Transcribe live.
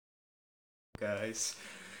guys.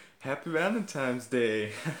 Happy Valentine's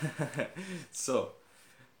Day. So,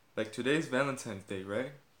 like today's Valentine's Day,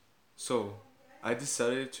 right? So, I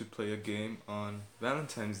decided to play a game on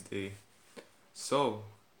Valentine's Day. So,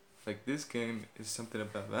 like this game is something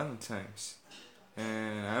about Valentine's.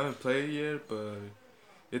 And I haven't played it yet, but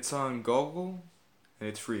it's on Google and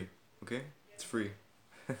it's free. Okay? It's free.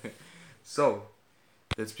 So,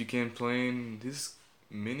 let's begin playing this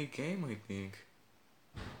mini game, I think.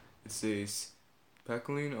 It says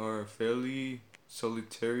Pangolin are fairly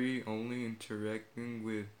solitary, only interacting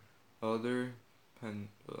with other pan.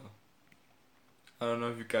 I don't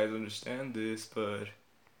know if you guys understand this, but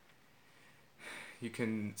you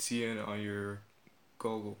can see it on your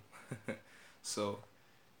Google. So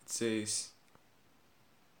it says,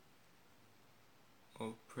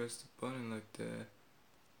 "Oh, press the button like that.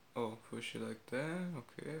 Oh, push it like that.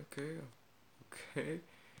 Okay, okay, okay,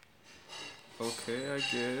 okay. I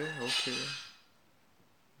get it. Okay.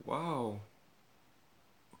 Wow.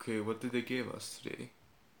 Okay, what did they give us today?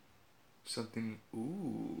 Something.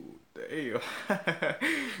 Ooh, damn.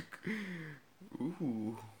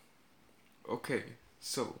 Ooh. Okay,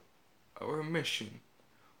 so our mission.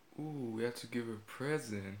 Ooh, we have to give her a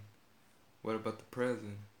present. What about the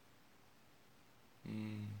present?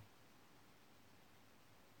 Hmm.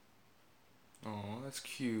 Oh, that's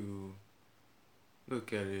cute.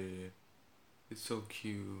 Look at it. It's so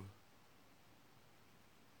cute.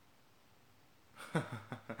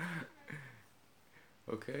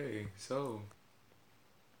 Okay, so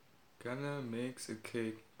Ghana makes a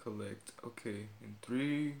cake collect. Okay, in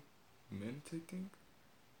 3 minutes, I think.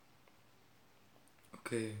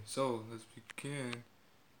 Okay, so let's begin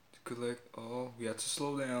to collect all. We have to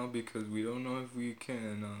slow down because we don't know if we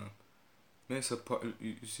can miss a part.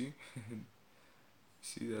 You see?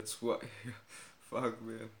 See, that's why. Fuck,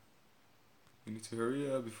 man. We need to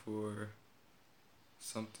hurry up before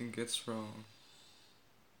something gets wrong.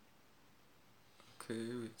 Okay,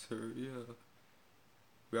 let's hurry up.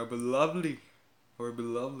 We are belovely. Or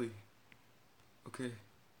belovely. Okay.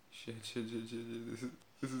 Shit. This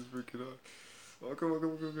is freaking out. Oh, come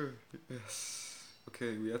on. Yes.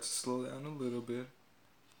 Okay, we have to slow down a little bit.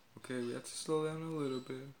 Okay, we have to slow down a little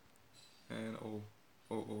bit. And oh.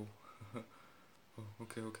 Oh,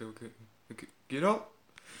 okay. Okay, get up!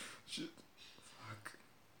 Shit. Fuck.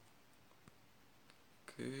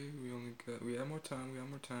 Okay, we have more time.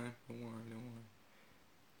 Don't worry.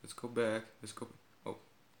 Let's go back. Oh,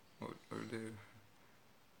 or there.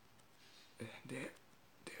 There.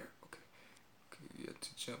 Okay, we have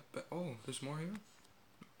to jump back. Oh, there's more here?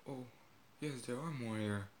 Oh, yes, there are more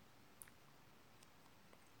here.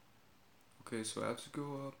 Okay, so I have to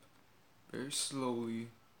go up very slowly.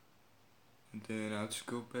 And then I have to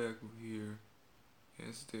go back over here.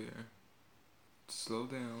 Yes, there. Slow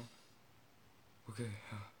down. Okay,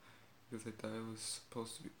 because I thought it was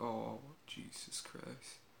supposed to be. Oh, Jesus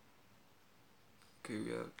Christ. Okay,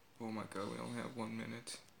 we have. Oh my god, we only have 1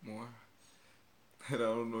 minute more. And I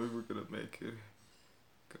don't know if we're gonna make it.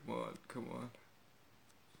 Come on.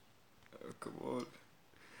 Oh, come on.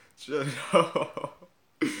 Shut up.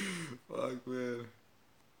 Fuck, man.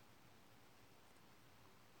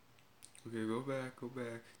 Okay, go back.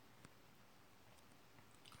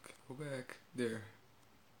 Okay, go back. There.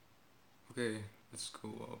 Okay, let's go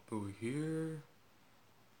up over here.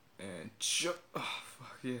 And jump. Oh,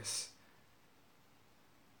 fuck, yes.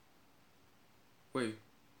 Wait.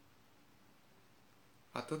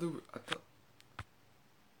 I thought.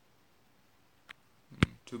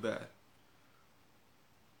 Too bad.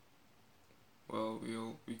 Well,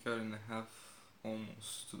 we got in a half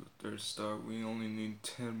almost to the third star. We only need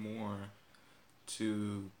 10 more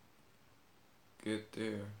to get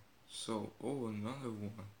there. So, oh, another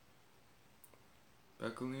one.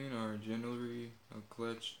 Pangolin are generally a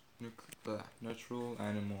natural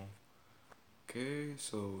animal. Okay,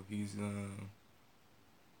 so he's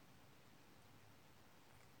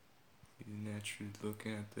naturally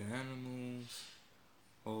looking at the animals.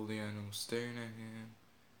 All the animals staring at him.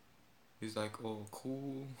 He's like, oh,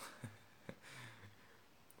 cool.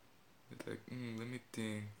 He's like, let me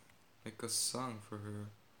think. Make a song for her.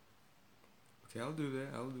 Okay, I'll do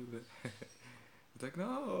that. He's like,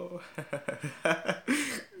 no.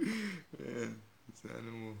 Man, this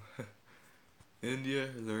animal. India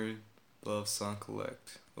learn love song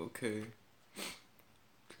collect. Okay.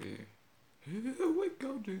 Wake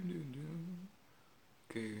up,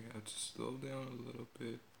 Okay, I have to slow down a little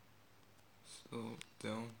bit. Slow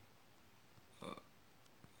down.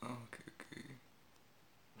 Okay.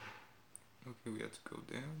 Okay, we have to go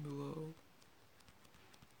down below.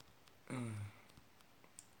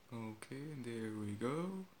 Okay, and there we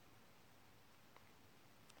go.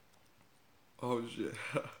 Oh shit.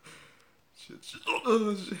 Shit.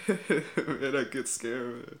 Oh shit. Man, I get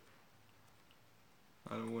scared, man.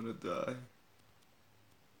 I don't wanna die.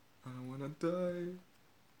 I don't wanna die.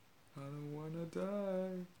 I don't wanna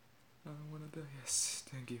die. I don't wanna die. Yes,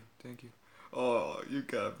 thank you, thank you. Oh, you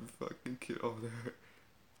got me fucking kid over there.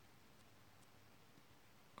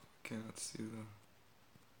 I cannot see the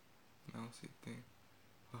mousey thing.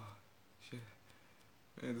 Oh, shit.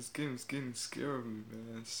 Man, this game is getting scary of me,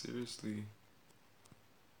 man. Seriously.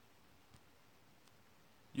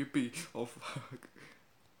 Yippee. Oh, fuck.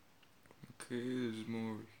 Okay, there's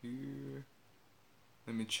more over here.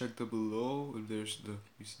 Let me check the below. If there's the.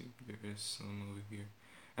 You see, there is some over here.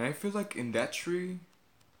 And I feel like in that tree,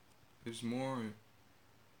 there's more.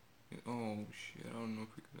 Oh, shit. I don't know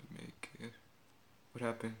if we're gonna make it. What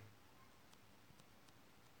happened?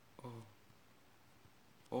 Oh.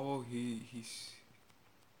 Oh, he's.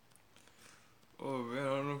 Oh man, I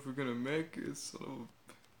don't know if we're gonna make it. So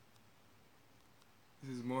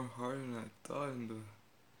this is more hard than I thought.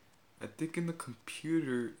 I think in the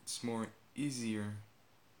computer it's more easier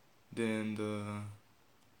than the.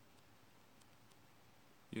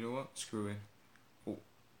 You know what? Screw it. Oh,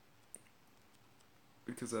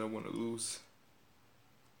 because I don't want to lose.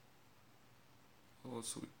 Oh,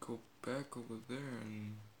 so we go back over there,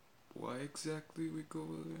 and why exactly we go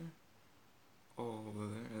over there? Oh, over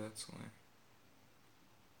there. That's why.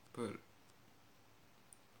 But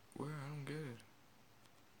where? I don't get it.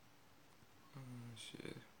 Oh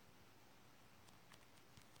shit.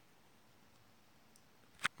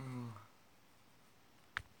 Oh.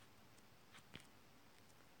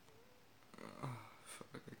 Oh,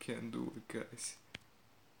 fuck, I can't do it, guys.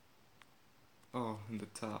 Oh, in the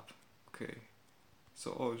top. Okay.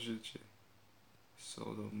 So, oh shit.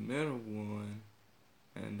 So the middle one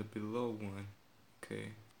and the below one.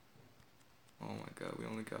 Okay. Oh my god, we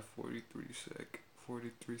only got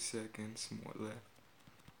 43 seconds more left.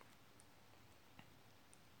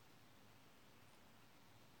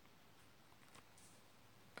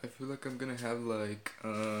 I feel like I'm gonna have like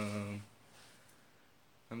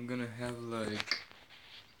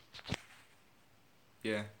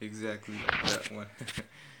yeah, exactly that one.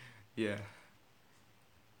 Yeah.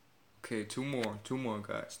 Okay, two more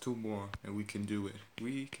guys, two more, and we can do it.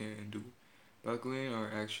 We can do it. Pangolin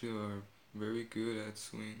are very good at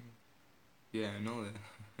swing. Yeah, I know that.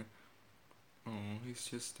 Oh, he's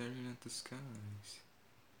just staring at the skies.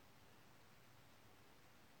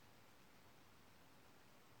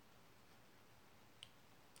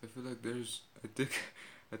 I feel like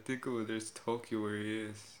I think over there's Tokyo where he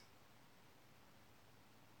is.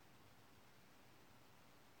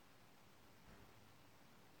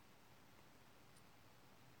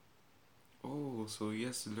 Oh, so he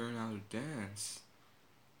has to learn how to dance.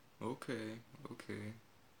 Okay, okay.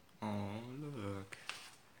 Oh, look.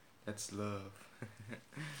 That's love.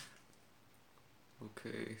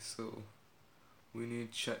 Okay, so we need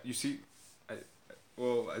you see,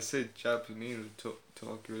 I said Japanese or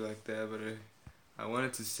Tokyo like that, but I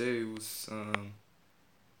wanted to say it was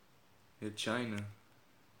yeah, China.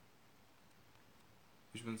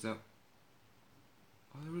 Which one's that?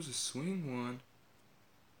 Oh, there was a swing one.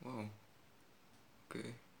 Wow.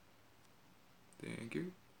 Okay. Thank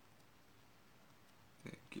you.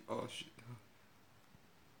 Thank you. Oh shit.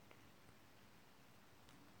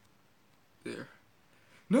 There.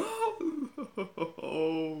 No!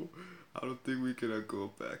 I don't think we can go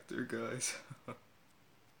back there, guys.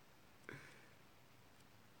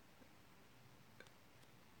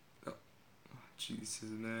 Oh, Jesus,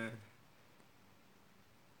 man.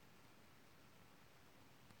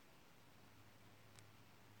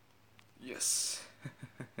 Yes.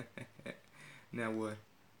 Now what?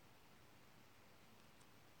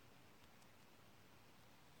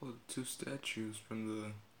 Oh, the two statues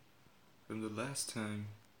from the last time.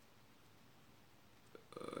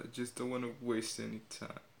 I just don't want to waste any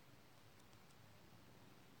time.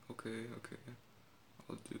 Okay, okay.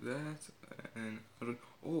 I'll do that, and I don't.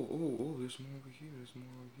 Oh! There's more over here. There's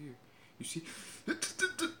more over here. You see?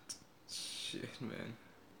 Shit, man.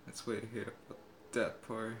 That's way ahead of that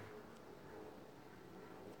part.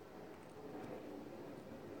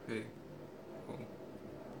 Hey. Oh.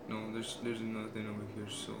 No, there's nothing over here.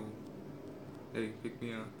 So, hey, pick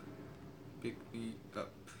me up. Pick me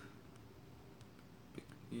up. Pick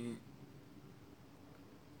me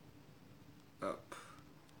up.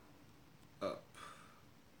 Up.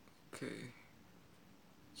 Okay.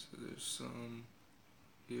 So there's some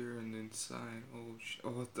here and inside. Oh, oh,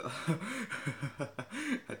 what the?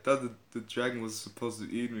 I thought the dragon was supposed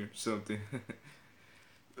to eat me or something.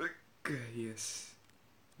 Okay, yes.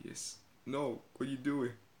 Yes. No, what are you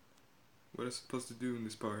doing? What am I supposed to do in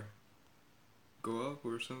this part? Go up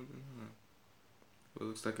or something? Well, it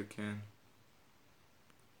looks like I can.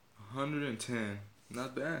 110.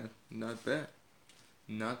 Not bad. Not bad.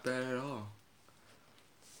 Not bad at all.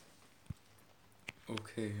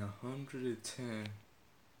 Okay, 110.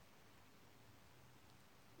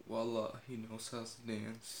 Voila, he knows how to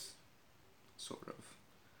dance. Sort of.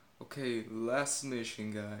 Okay, last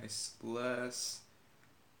mission, guys. Last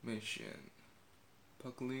mission.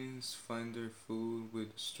 Pangolins find their food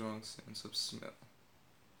with a strong sense of smell.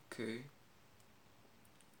 Okay.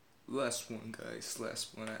 Last one, guys.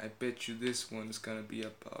 Last one. I bet you this one is gonna be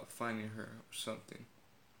about finding her or something.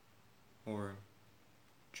 Or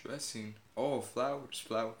dressing. Oh, flowers,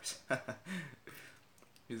 flowers.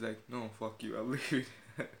 He's like, no, fuck you, I'll leave.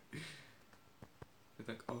 He's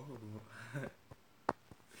like, oh.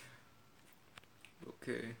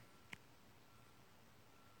 Okay.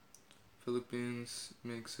 Philippines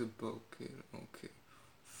makes a bouquet. Okay.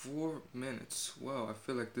 4 minutes. Wow, I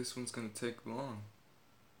feel like this one's gonna take long.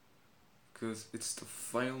 Because it's the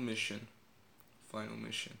final mission. Final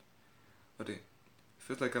mission. But it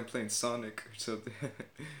feels like I'm playing Sonic or something.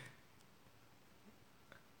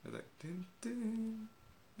 I'm like, ding, ding,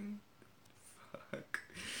 ding. Fuck.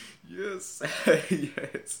 Yes.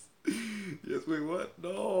 Yes. Yes, wait, what?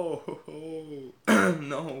 No.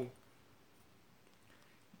 No.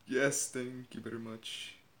 Yes, thank you very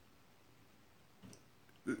much.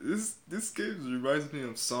 This game reminds me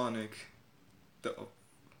of Sonic. The,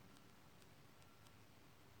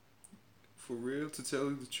 for real, to tell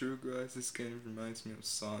you the truth, guys, this game reminds me of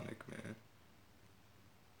Sonic, man.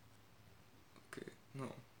 Okay,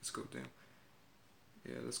 no, let's go down.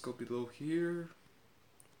 Yeah, let's go below here.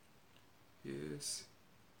 Yes.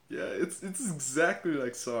 Yeah, it's exactly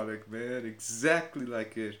like Sonic, man. Exactly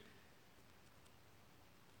like it.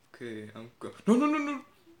 Okay, I'm go. No, no, no, no.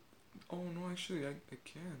 Oh no, actually, I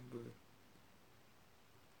can, but.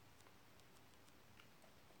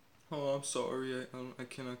 Oh, I'm sorry. I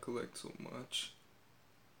cannot collect so much.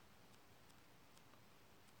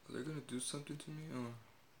 Are they gonna do something to me? Oh,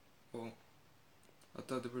 well, I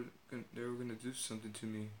thought they were gonna do something to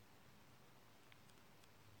me.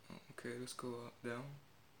 Oh, okay, let's go up, down,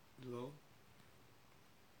 below.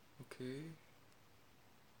 Okay.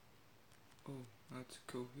 Oh, I have to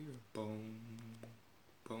go here. Boom,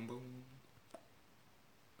 boom, boom.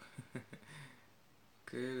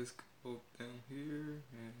 Okay, let's go down here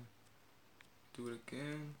and do it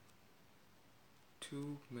again.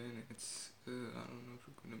 2 minutes. I don't know if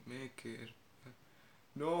we're gonna make it.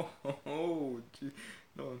 No, gee.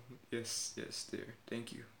 No. Yes, yes, there.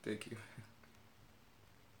 Thank you, thank you.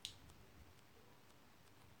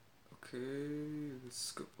 Okay,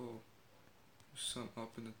 let's go. Oh, there's some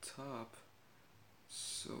up in the top.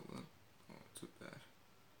 So, oh, too bad.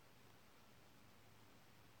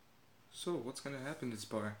 So, what's gonna happen this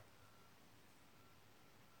bar?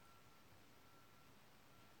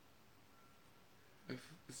 If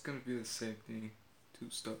it's gonna be the same thing. 2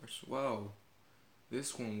 stars. Wow,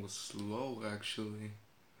 this one was slow actually.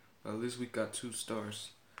 But at least we got 2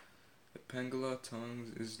 stars. The pangolin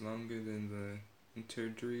tongue is longer than the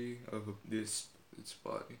integumentary of its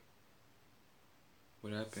body.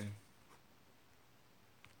 What happened?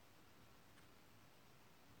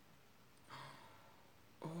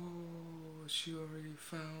 Oh, she already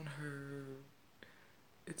found her.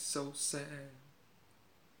 It's so sad.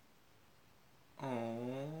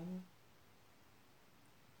 Oh.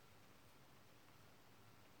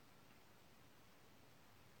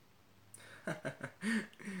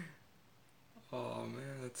 Oh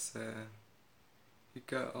man, that's sad. He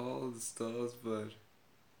got all the stars, but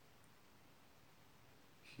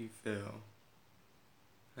he fell.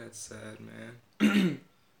 That's sad, man.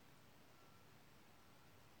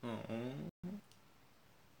 Oh.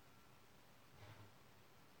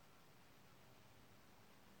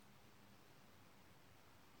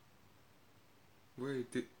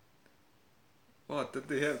 Wait, did oh, I thought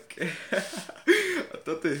they have I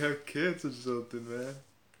thought they have kids or something, man.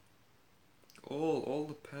 All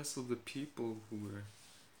the past of the people who were,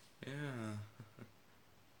 yeah.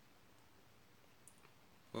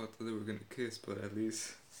 Well, I thought they were gonna kiss, but at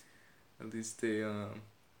least they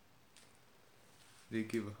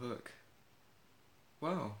give a hug.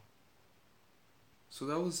 Wow. So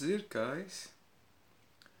that was it, guys.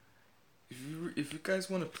 If you guys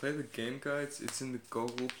want to play the game, guys, it's in the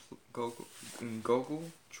Google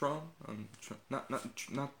Tron, not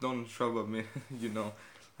Donald Trump, I mean, you know,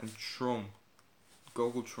 and Tron,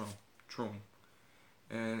 Google Tron,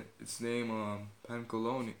 and its name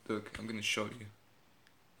Pangolin. Look, I'm gonna show you.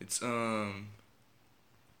 It's it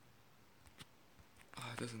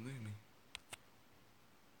doesn't leave me.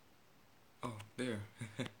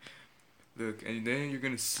 there. Look, and then you're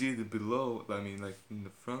gonna see the below. I mean, like in the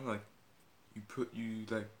front, like you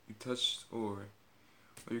touch or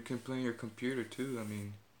you can play on your computer too. I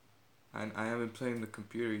mean, I haven't played on the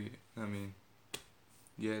computer yet, I mean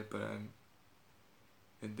yet, but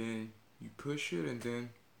and then you push it and then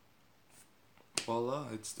voila,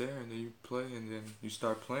 it's there, and then you play and then you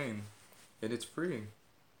start playing, and it's free.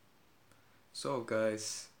 So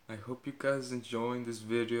guys, I hope you guys enjoying this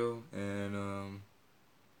video, and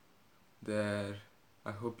that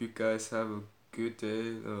I hope you guys have a good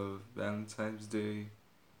day of Valentine's Day.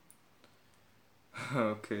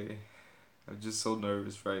 Okay, I'm just so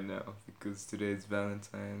nervous right now because today is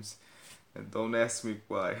Valentine's, and don't ask me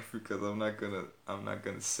why because I'm not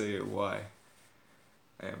gonna say it why.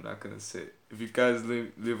 I am not gonna say it. If you guys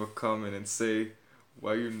leave a comment and say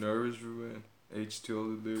why you're nervous, Ruben,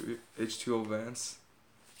 H2O Vance,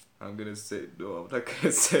 I'm gonna say no. I'm not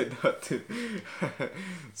gonna say nothing.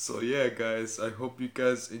 So yeah, guys, I hope you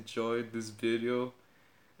guys enjoyed this video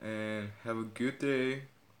and have a good day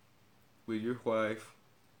with your wife,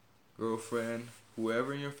 girlfriend,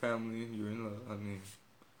 whoever in your family you're in love. I mean,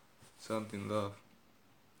 something love.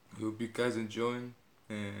 Hope you guys enjoying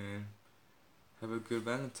and have a good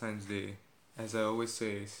Valentine's Day. As I always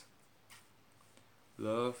say,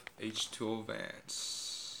 love H2O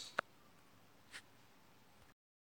Vance.